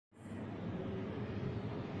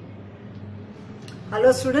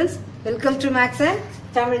Hello students, welcome to Max and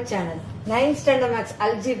Tamil channel. 9th standard Max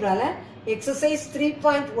Algebra la exercise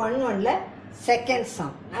 3.11 la second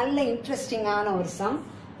sum. Nalla interesting aana or sum.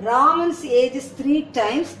 Raman's age is 3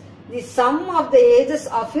 times the sum of the ages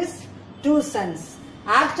of his 2 sons.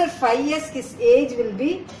 After 5 years his age will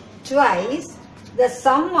be twice the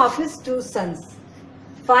sum of his 2 sons.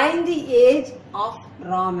 Find the age of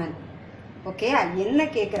Raman. Okay, என்ன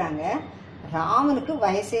கேக்குறாங்க? ராமனுக்கு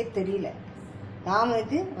வயசே தெரியல.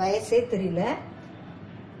 ராமனுக்கு வயசே தெரியல.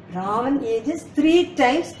 Raman age is 3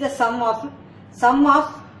 times the sum of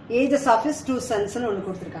ages of his 2 sons னு ஒன்னு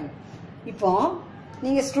கொடுத்திருக்காங்க. இப்போ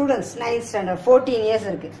நீங்க ஸ்டூடண்ட்ஸ் 9th ஸ்டாண்டர்ட் 14 இயர்ஸ்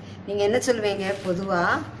இருக்கு. நீங்க என்ன சொல்வீங்க? பொதுவா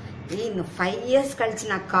இன்னும் 5 இயர்ஸ் கழிச்சு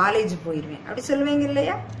நான் காலேஜ் போயிடுவேன் அப்படி சொல்லுவீங்க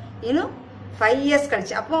இல்லையா? இன்னும் 5 இயர்ஸ்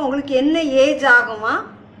கழிச்சு அப்போ உங்களுக்கு என்ன ஏஜ் ஆகுமா?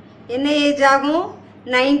 என்ன ஏஜ் ஆகும்?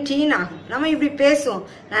 19 ஆகும். நம்ம இப்படி பேசுவோம்,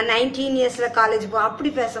 நான் 19 இயர்ஸ்ல காலேஜ் போ அப்படி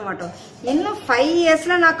பேச மாட்டோம். இன்னும் 5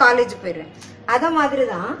 இயர்ஸ்ல நான் காலேஜ் போயிடுவேன். அத மாதிரி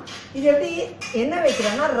தான் இது எப்படி என்ன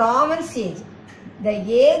வைக்கிறோம்னா Raman's age, the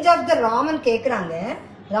age of the Raman கேக்குறாங்க.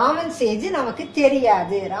 ராமன்ஸ் ஏஜ் நமக்கு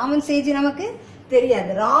தெரியாது. ராமன்ஸ் ஏஜ் நமக்கு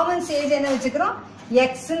தெரியாது. ராமன்ஸ் ஏஜ் என்ன வச்சுக்கிறோம்?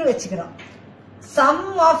 x ன்னு வச்சுக்கிறோம். sum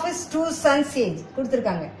of his 2 sons age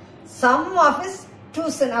கொடுத்திருக்காங்க. sum of his 2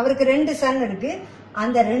 sons, அவருக்கு 2 சன் இருக்கு.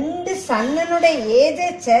 அந்த 2 சன்னனுடைய ஏஜை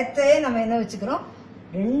சேர்த்தே நம்ம என்ன வச்சுக்கிறோம்?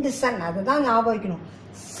 2 சன். அதுதான் ஞாபகம் வைக்கணும்.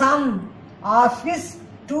 sum of his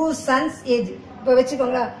 2 sons age. இப்ப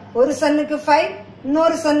வச்சுக்கோங்களா, ஒரு சன்னுக்கு 5,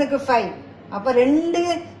 இன்னொரு சன்னுக்கு 5. அப்ப 2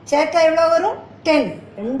 சேர்த்தா எவ்வளவு வரும்? 10.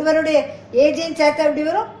 2 பேருடைய ஏஜையும் சேர்த்தா எப்படி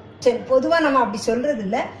வரும்? 10. பொதுவா நம்ம அப்படி சொல்றது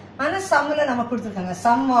இல்ல, ஆனா சம்ல நம்ம கொடுத்திருக்காங்க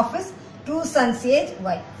sum of his 2 sons age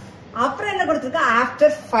y. அப்புறம் என்ன கொடுத்திருக்காங்க? after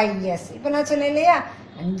 5 years. இப்ப நான் சொன்னேன் இல்லையா,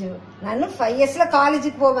 நான் 5 இயர்ஸ்ல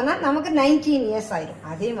காலேஜுக்கு போவேன்னா நமக்கு 19 இயர்ஸ் ஆயிரும்.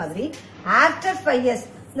 அதே மாதிரி ஆஃப்டர் 5 இயர்ஸ்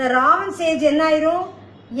இந்த ராமன்ஸ் ஏஜ் என்ன ஆயிரும்?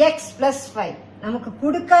 x plus 5 நமக்கு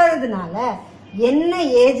கொடுக்காததுனால, என்ன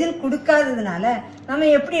ஏஜ் கொடுக்காததுனால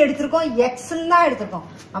நம்ம எப்படி எடுத்திருக்கோம்? x தான் எடுத்திருக்கோம்.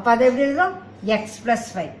 அப்ப அதை எப்படி எழுதுறோம்? x plus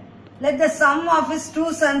 5. let the sum of his 2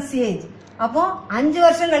 sons age. அப்போ 5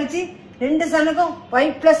 வருஷம் கழிச்சு 2 சன்னுக்கும் y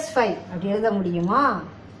plus 5 அப்படி எழுத முடியுமா?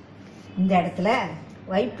 இந்த இடத்துல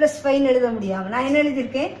y plus 5 எழுத முடியாம நான் என்ன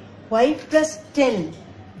எழுதியிருக்கேன்? y plus 10.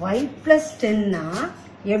 y plus 10 னா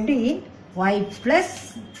எப்படி? y plus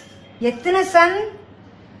எத்தனை Sun?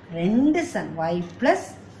 2 Sun. y plus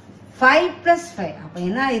 5 plus 5. அப்ப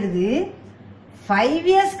என்ன ஆயிருது? 5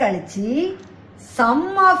 இயர்ஸ் கழிச்சு sum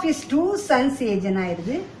of his 2 sons age என்ன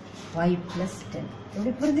ஆயிருது? y plus 10.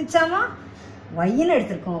 எப்படி புரிஞ்சுச்சாமா? y ன்னு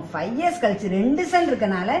எடுத்திருக்கோம். 5 இயர்ஸ் கழிச்சு 2 சன்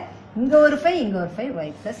இருக்கனால இங்க ஒரு 5 இங்க ஒரு 5, y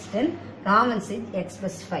plus 10. Raman age x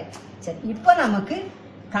plus 5. சரி, இப்போ நமக்கு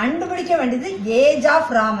கண்டுபிடிக்க வேண்டியது ஏஜ்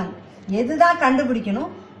ஆஃப் ராமன். எதுதான்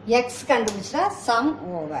கண்டுபிடிக்கணும்? x கண்டுபிடிச்சா சம்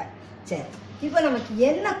ஓவர். சரி, இப்போ நமக்கு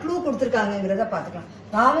என்ன க்ளூ கொடுத்திருக்காங்கங்கறத பாத்துக்கலாம்.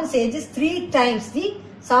 Raman age is 3 times the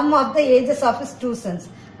sum of the ages of his 2 sons.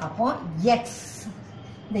 அப்போ x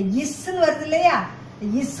இந்த is ன்னு வருது இல்லையா,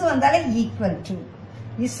 is வந்தாலே ஈக்குவல் டு,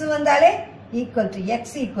 is வந்தாலே equal to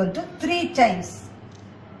x equal to 3 times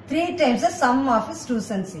the sum of his 2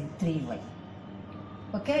 sons is 3y.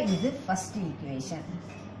 Okay, இது first equation.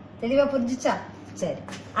 தெளிவா புரிஞ்சுச்சா? சரி,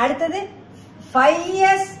 அடுத்தது 5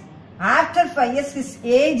 years after 5 years his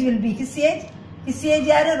age will be, his age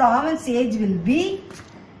யாரு? Raman's age will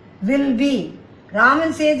be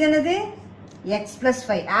Raman's age என்னது? x plus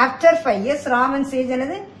 5. after 5 years Raman's age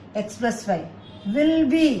என்னது? x plus 5.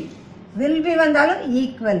 will be வந்தாலும்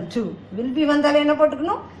equal to, will be வந்தாலும் என்ன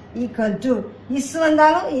போட்டுக்கணும்? equal to. is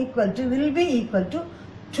வந்தாலும் equal to, will be equal to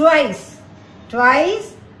twice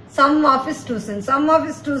sum of his 2 sons. sum of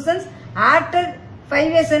his 2 sons after 5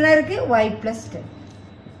 years என்ன இருக்கு? y plus 10.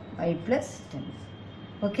 y plus 10.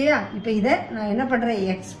 ஓகேயா? இப்போ இதை நான் என்ன பண்றேன்?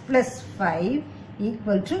 x plus 5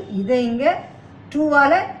 equal to, இதை இங்க 2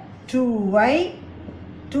 ஆல 2y,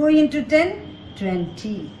 2 into 10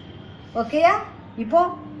 20. ஓகேயா? இப்போ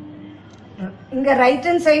இங்க ரைட்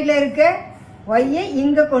ஹேண்ட் சைடுல இருக்க y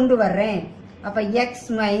இங்க கொண்டு வர்றேன். அப்ப x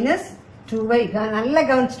minus 2y. நல்லா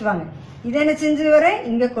கவனிச்சுட்டு வாங்க. இதை என்ன செஞ்சு வரேன்?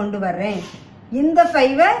 இங்க கொண்டு வர்றேன். இந்த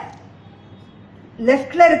 5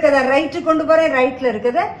 லெஃப்ட்ல இருக்கத ரைட் கொண்டு போறேன், ரைட்ல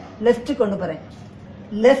இருக்கத லெஃப்ட் கொண்டு போறேன்.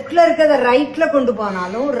 லெஃப்ட்ல இருக்கத ரைட்ல கொண்டு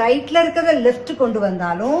போனாலும், ரைட்ல இருக்கத லெஃப்ட் கொண்டு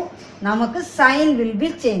வந்தாலும் நமக்கு sign will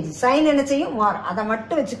be change. Sign என்ன செய்யும்? மாறும். அதை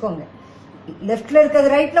மட்டும் வச்சுக்கோங்க. லெஃப்ட்ல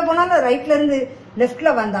இருக்கிறது ரைட்ல போனாலும், ரைட்ல இருந்து லெஃப்ட்ல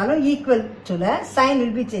வந்தாலும் equal டுல sign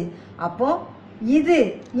will be change. அப்போ இது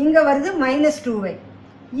இங்க வருது -2y.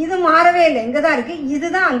 இது மாறவே இல்லை, இங்கதான் இருக்கு.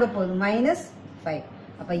 இதுதான் அங்க போகுது -5.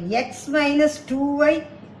 அப்ப x minus 2y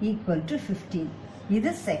equal to 15. இது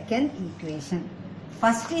செகண்ட் ஈக்குவேஷன்.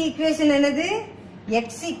 ஃபர்ஸ்ட் ஈக்குவேஷன் என்னது? x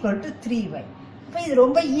equal to 3y. அப்ப இது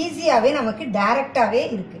ரொம்ப ஈஸியாவே நமக்கு டைரக்டாவே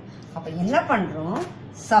இருக்கு. அப்ப என்ன பண்றோம்,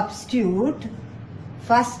 சப்ஸ்டிடியூட்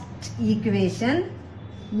ஃபர்ஸ்ட் ஈக்குவேஷன்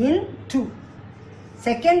இன் 2.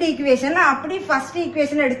 செகண்ட் ஈக்குவேஷன்ல அப்படி ஃபர்ஸ்ட்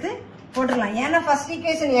ஈக்குவேஷன் எடுத்து போட்டுடலாம். ஏன்னா ஃபர்ஸ்ட்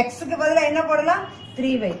ஈக்குவேஷன் எக்ஸுக்கு பதிலா என்ன போடலாம்,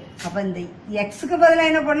 3y. அப்ப இந்த எக்ஸுக்கு பதிலா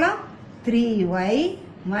என்ன போடலாம், 3y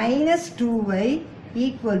minus 2y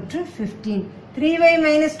equal to 15. 3y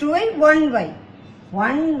minus 2y 1y.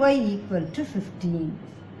 1y equal to 15.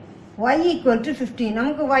 y equal to 15.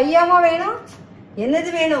 நமக்கு y ஆமா வேணும்,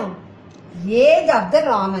 என்னது வேணும், age of the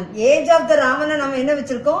Raman. Age of the ராமனை நம்ம என்ன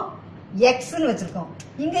வச்சிருக்கோம், x ன்னு வச்சிருக்கோம்.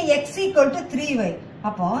 இங்க x equal to 3y.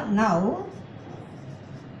 அப்போ now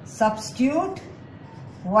substitute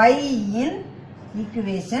y in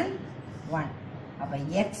equation 1. அப்ப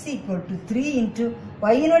x equal to 3 into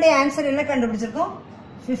y னுடைய answer என்ன கண்டுபிடிச்சிருக்கோம்,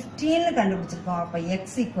 15 கண்டுபிடிச்சிருக்கோம். அப்ப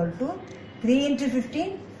x equal to 3 into 15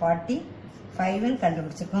 45 ன்னு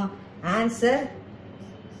கண்டுபிடிச்சிருக்கோம். Answer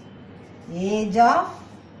age of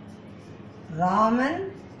Raman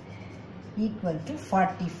equal to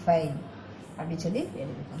 45 அப்படி சொல்லி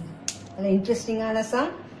எழுதிக்கோங்க. நல்ல இன்ட்ரெஸ்டிங்கான சம்,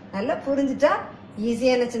 நல்லா புரிஞ்சுட்டா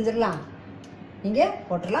ஈஸியா என்ன செஞ்சிடலாம், நீங்க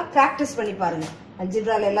போட்டுடலாம். பிராக்டிஸ் பண்ணி பாருங்க.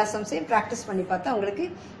 அல்ஜிப்ரால எல்லா சம்ஸையும் பிராக்டிஸ் பண்ணி பார்த்தா உங்களுக்கு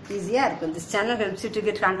ஈஸியா இருக்கும். This channel helps you to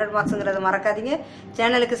get 100 மார்க்ஸ்ங்கிறத மறக்காதீங்க.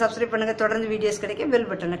 சேனலுக்கு சப்ஸ்கிரைப் பண்ணுங்க, தொடர்ந்து வீடியோஸ் கிடைக்க பெல்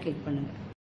பட்டனை கிளிக் பண்ணுங்க.